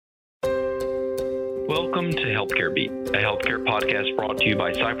Welcome to Healthcare Beat, a healthcare podcast brought to you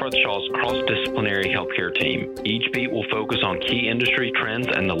by Seyfarth Shaw's cross-disciplinary healthcare team. Each beat will focus on key industry trends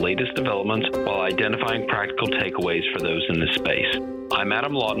and the latest developments while identifying practical takeaways for those in this space. I'm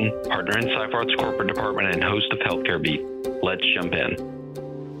Adam Lawton, partner in Seyfarth's corporate department and host of Healthcare Beat. Let's jump in.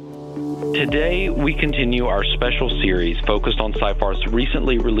 Today, we continue our special series focused on Seyfarth's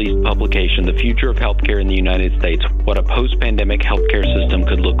recently released publication, The Future of Healthcare in the United States, What a Post-Pandemic Healthcare System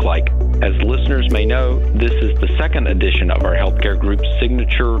Could Look Like. As listeners may know, this is the second edition of our healthcare group's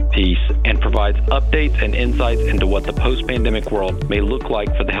signature piece and provides updates and insights into what the post-pandemic world may look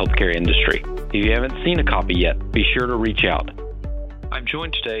like for the healthcare industry. If you haven't seen a copy yet, be sure to reach out. I'm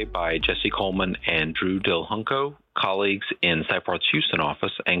joined today by Jesse Coleman and Drew Delhunko, colleagues in Seyfarth's Houston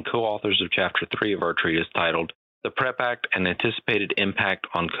office and co-authors of Chapter 3 of our treatise titled The PrEP Act and Anticipated Impact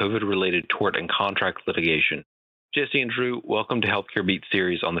on COVID-Related Tort and Contract Litigation. Jesse and Drew, welcome to Healthcare Beat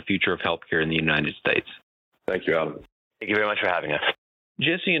series on the future of healthcare in the United States. Thank you, Adam. Thank you very much for having us.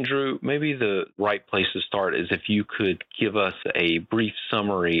 Jesse and Drew, maybe the right place to start is if you could give us a brief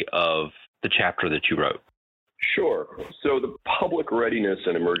summary of the chapter that you wrote. Sure. So the Public Readiness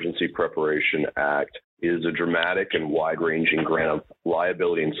and Emergency Preparation Act is a dramatic and wide-ranging grant of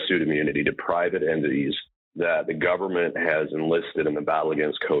liability and suit immunity to private entities that the government has enlisted in the battle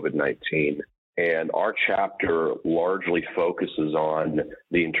against COVID-19. And our chapter largely focuses on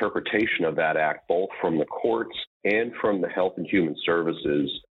the interpretation of that act, both from the courts and from the Health and Human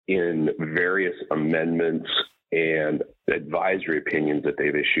Services in various amendments and advisory opinions that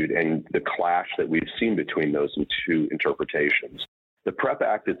they've issued and the clash that we've seen between those two interpretations. The PrEP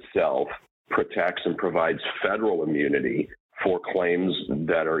Act itself protects and provides federal immunity for claims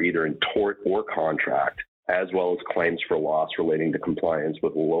that are either in tort or contract, as well as claims for loss relating to compliance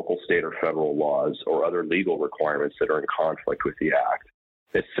with local, state, or federal laws or other legal requirements that are in conflict with the Act.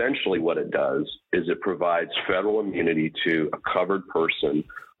 Essentially, what it does is it provides federal immunity to a covered person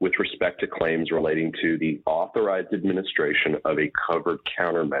with respect to claims relating to the authorized administration of a covered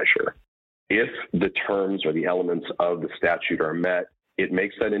countermeasure. If the terms or the elements of the statute are met, it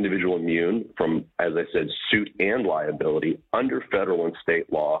makes that individual immune from, as I said, suit and liability under federal and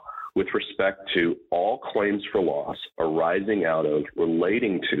state law with respect to all claims for loss arising out of,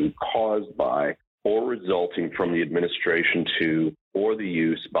 relating to, caused by, or resulting from the administration to, or the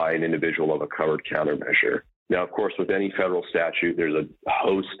use by an individual of a covered countermeasure. Now, of course, with any federal statute, there's a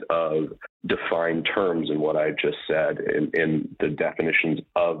host of defined terms in what I just said in the definitions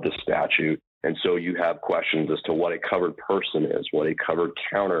of the statute. And so you have questions as to what a covered person is, what a covered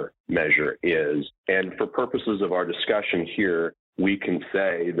countermeasure is. And for purposes of our discussion here, we can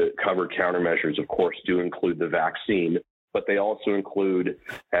say that covered countermeasures, of course, do include the vaccine, but they also include,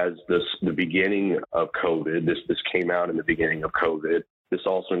 as the beginning of COVID, this came out in the beginning of COVID, this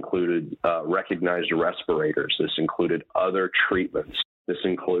also included recognized respirators. This included other treatments. This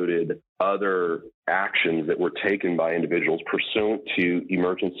included other actions that were taken by individuals pursuant to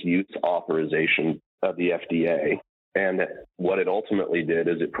emergency use authorization of the FDA. And what it ultimately did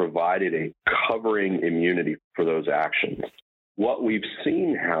is it provided a covering immunity for those actions. What we've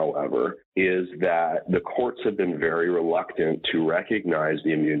seen, however, is that the courts have been very reluctant to recognize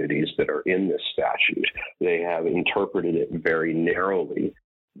the immunities that are in this statute. They have interpreted it very narrowly.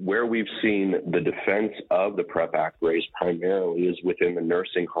 Where we've seen the defense of the PrEP Act raised primarily is within the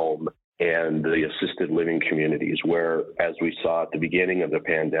nursing home and the assisted living communities, where, as we saw at the beginning of the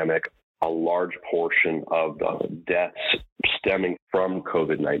pandemic, a large portion of the deaths stemming from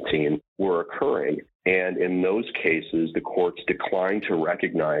COVID-19 were occurring. And in those cases, the courts declined to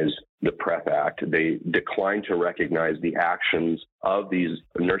recognize the PrEP Act. They declined to recognize the actions of these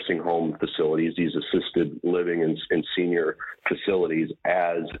nursing home facilities, these assisted living and senior facilities,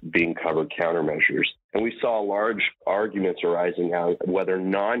 as being covered countermeasures. And we saw large arguments arising out whether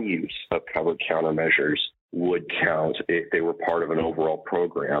non-use of covered countermeasures would count if they were part of an overall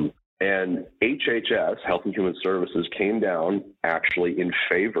program. And HHS, Health and Human Services, came down actually in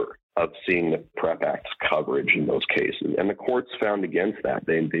favor of seeing the PrEP Act's coverage in those cases. And the courts found against that.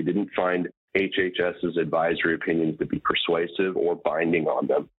 They didn't find HHS's advisory opinions to be persuasive or binding on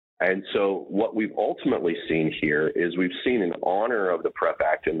them. And so what we've ultimately seen here is we've seen an honor of the PrEP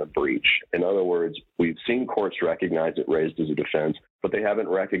Act in the breach. In other words, we've seen courts recognize it raised as a defense, but they haven't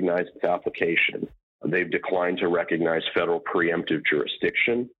recognized its application. They've declined to recognize federal preemptive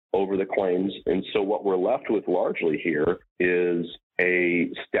jurisdiction over the claims. And so what we're left with largely here is a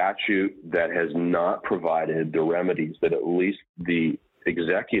statute that has not provided the remedies that at least the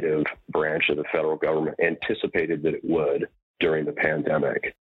executive branch of the federal government anticipated that it would during the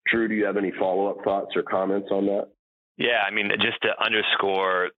pandemic. Drew, do you have any follow-up thoughts or comments on that? Yeah, I mean, just to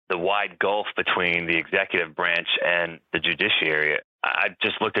underscore the wide gulf between the executive branch and the judiciary, I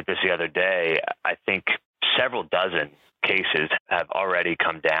just looked at this the other day. I think several dozen cases have already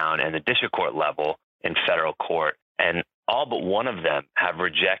come down in the district court level in federal court, and all but one of them have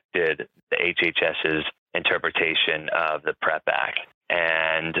rejected the HHS's interpretation of the PrEP Act.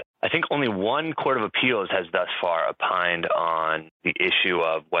 And I think only one court of appeals has thus far opined on the issue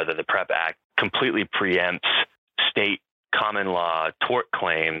of whether the PrEP Act completely preempts state common law tort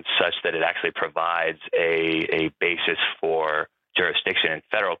claims such that it actually provides a basis for jurisdiction in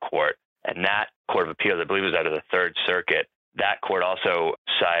federal court. And that court of appeals, I believe, was out of the Third Circuit. That court also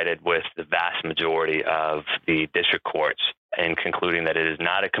sided with the vast majority of the district courts in concluding that it is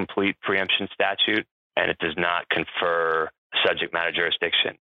not a complete preemption statute and it does not confer subject matter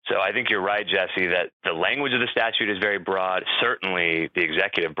jurisdiction. So I think you're right, Jesse, that the language of the statute is very broad. Certainly the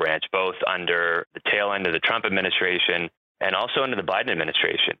executive branch, both under the tail end of the Trump administration and also under the Biden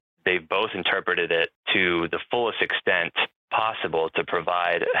administration, they've both interpreted it to the fullest extent possible to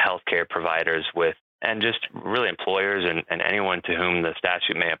provide healthcare providers with, and just really employers and anyone to whom the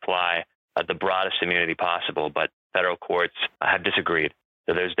statute may apply, the broadest immunity possible. But federal courts have disagreed.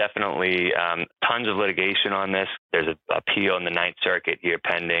 So there's definitely tons of litigation on this. There's an appeal in the Ninth Circuit here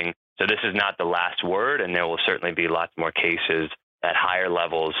pending. So this is not the last word, and there will certainly be lots more cases at higher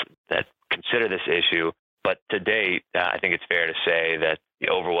levels that consider this issue. But to date, I think it's fair to say that the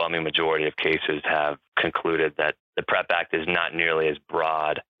overwhelming majority of cases have concluded that the PrEP Act is not nearly as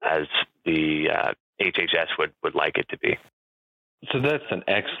broad as the HHS would like it to be. So that's an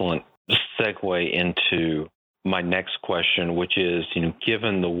excellent segue into my next question, which is,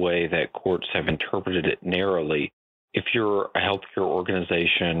 given the way that courts have interpreted it narrowly, if you're a healthcare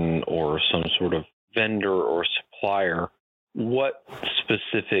organization or some sort of vendor or supplier, what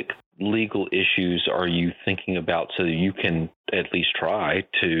specific legal issues are you thinking about so that you can at least try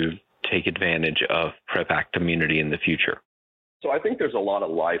to take advantage of PrEP Act immunity in the future? So I think there's a lot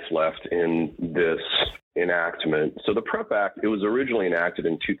of life left in this enactment. So the PrEP Act, it was originally enacted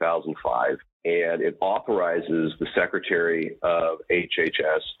in 2005, and it authorizes the Secretary of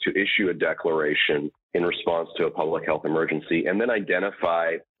HHS to issue a declaration in response to a public health emergency and then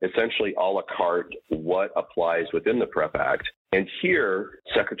identify essentially a la carte what applies within the PrEP Act. And here,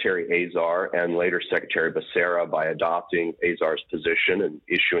 Secretary Azar and later Secretary Becerra, by adopting Azar's position and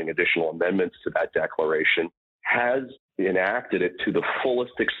issuing additional amendments to that declaration, has enacted it to the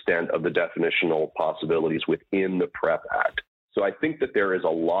fullest extent of the definitional possibilities within the PrEP Act. So I think that there is a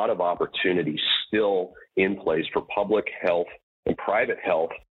lot of opportunity still in place for public health and private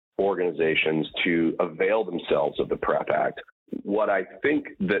health organizations to avail themselves of the PrEP Act. What I think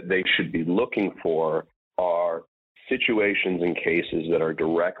that they should be looking for are situations and cases that are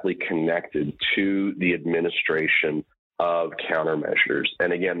directly connected to the administration of countermeasures.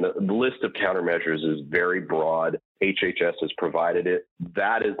 And again, the list of countermeasures is very broad. HHS has provided it.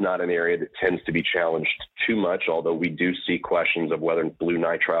 That is not an area that tends to be challenged too much, although we do see questions of whether blue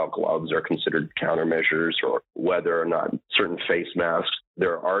nitrile gloves are considered countermeasures or whether or not certain face masks.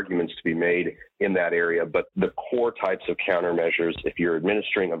 There are arguments to be made in that area, but the core types of countermeasures, if you're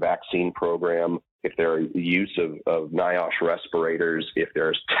administering a vaccine program, if there are use of NIOSH respirators, if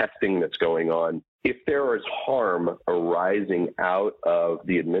there's testing that's going on, if there is harm arising out of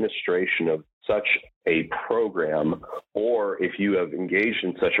the administration of such a program, or if you have engaged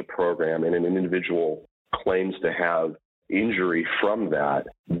in such a program and an individual claims to have injury from that,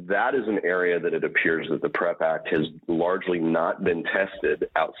 that is an area that it appears that the PrEP Act has largely not been tested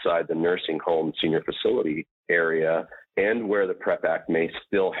outside the nursing home senior facility area, and where the PrEP Act may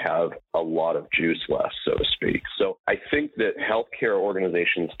still have a lot of juice left, so to speak. So I think that healthcare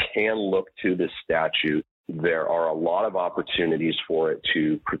organizations can look to this statute. There are a lot of opportunities for it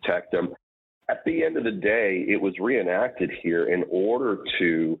to protect them. At the end of the day, it was reenacted here in order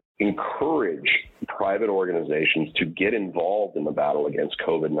to encourage private organizations to get involved in the battle against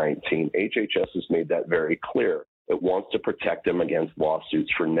COVID-19. HHS has made that very clear. It wants to protect them against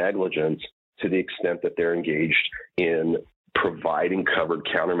lawsuits for negligence to the extent that they're engaged in providing covered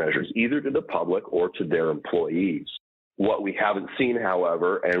countermeasures, either to the public or to their employees. What we haven't seen,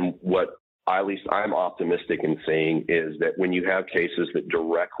 however, and what at least I'm optimistic in saying, is that when you have cases that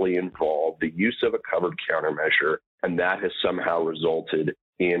directly involve the use of a covered countermeasure, and that has somehow resulted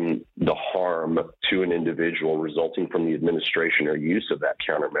in the harm to an individual resulting from the administration or use of that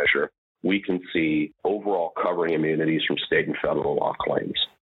countermeasure, we can see overall covering immunities from state and federal law claims.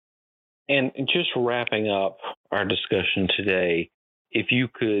 And just wrapping up our discussion today, if you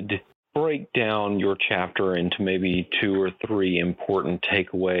could break down your chapter into maybe 2 or 3 important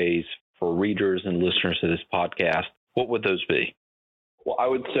takeaways for readers and listeners of this podcast What would those be? Well, I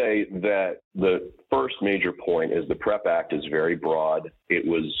would say that the first major point is the PrEP Act is very broad. It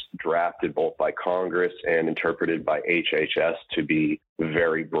was drafted both by Congress and interpreted by HHS to be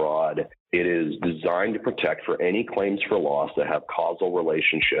very broad. It is designed to protect for any claims for loss that have causal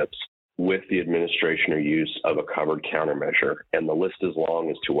relationships with the administration or use of a covered countermeasure. And the list is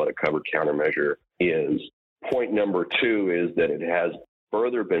long as to what a covered countermeasure is. Point number two is that it has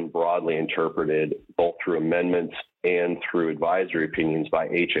further been broadly interpreted both through amendments and through advisory opinions by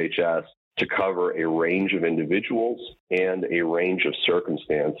HHS to cover a range of individuals and a range of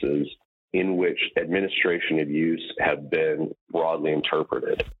circumstances in which administration of use have been broadly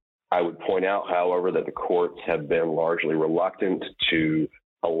interpreted. I would point out, however, that the courts have been largely reluctant to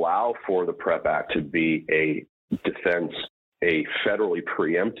allow for the PrEP Act to be a defense, a federally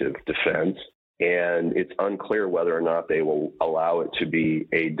preemptive defense, and it's unclear whether or not they will allow it to be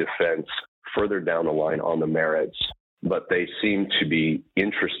a defense further down the line on the merits, but they seem to be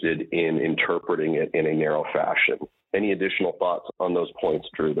interested in interpreting it in a narrow fashion. Any additional thoughts on those points,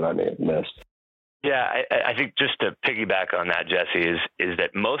 Drew, that I may have missed? Yeah, I think just to piggyback on that, Jesse, is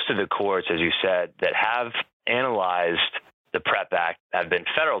that most of the courts, as you said, that have analyzed the PrEP Act have been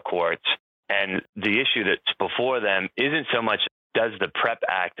federal courts, and the issue that's before them isn't so much does the PrEP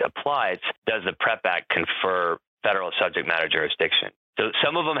Act apply, it's does the PrEP Act confer federal subject matter jurisdiction. So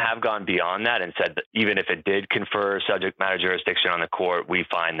some of them have gone beyond that and said that even if it did confer subject matter jurisdiction on the court, we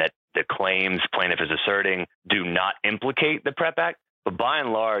find that the claims plaintiff is asserting do not implicate the PrEP Act. But by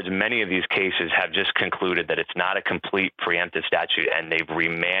and large, many of these cases have just concluded that it's not a complete preemptive statute, and they've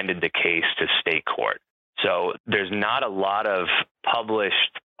remanded the case to state court. So there's not a lot of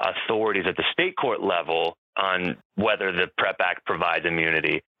published authorities at the state court level on whether the PrEP Act provides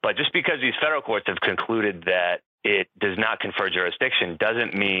immunity. But just because these federal courts have concluded that it does not confer jurisdiction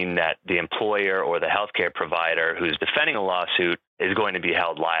doesn't mean that the employer or the healthcare provider who's defending a lawsuit is going to be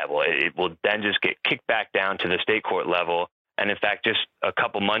held liable. It will then just get kicked back down to the state court level. And in fact, just a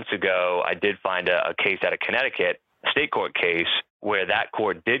couple months ago, I did find a case out of Connecticut, a state court case, where that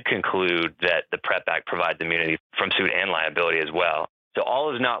court did conclude that the PrEP Act provides immunity from suit and liability as well. So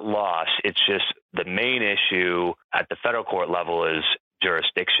all is not lost. It's just the main issue at the federal court level is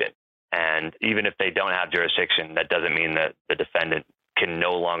jurisdiction. And even if they don't have jurisdiction, that doesn't mean that the defendant can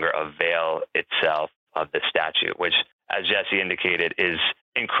no longer avail itself of the statute, which, as Jesse indicated, is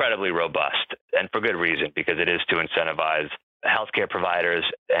incredibly robust, and for good reason, because it is to incentivize healthcare providers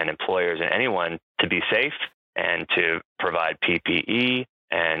and employers and anyone to be safe and to provide PPE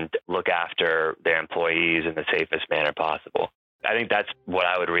and look after their employees in the safest manner possible. I think that's what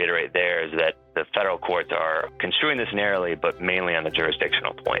I would reiterate there, is that the federal courts are construing this narrowly, but mainly on the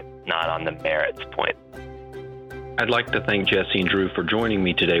jurisdictional point, not on the merits point. I'd like to thank Jesse and Drew for joining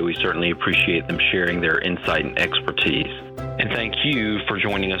me today. We certainly appreciate them sharing their insight and expertise. And thank you for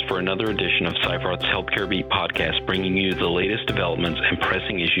joining us for another edition of Seyfarth's Healthcare Beat podcast, bringing you the latest developments and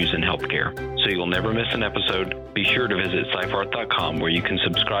pressing issues in healthcare. So you'll never miss an episode. Be sure to visit Seyfarth.com, where you can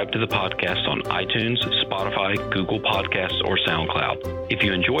subscribe to the podcast on iTunes, Spotify, Google Podcasts, or SoundCloud. If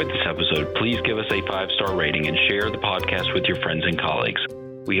you enjoyed this episode, please give us a 5-star rating and share the podcast with your friends and colleagues.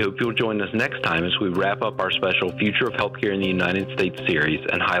 We hope you'll join us next time as we wrap up our special Future of Healthcare in the United States series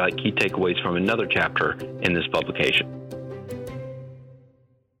and highlight key takeaways from another chapter in this publication.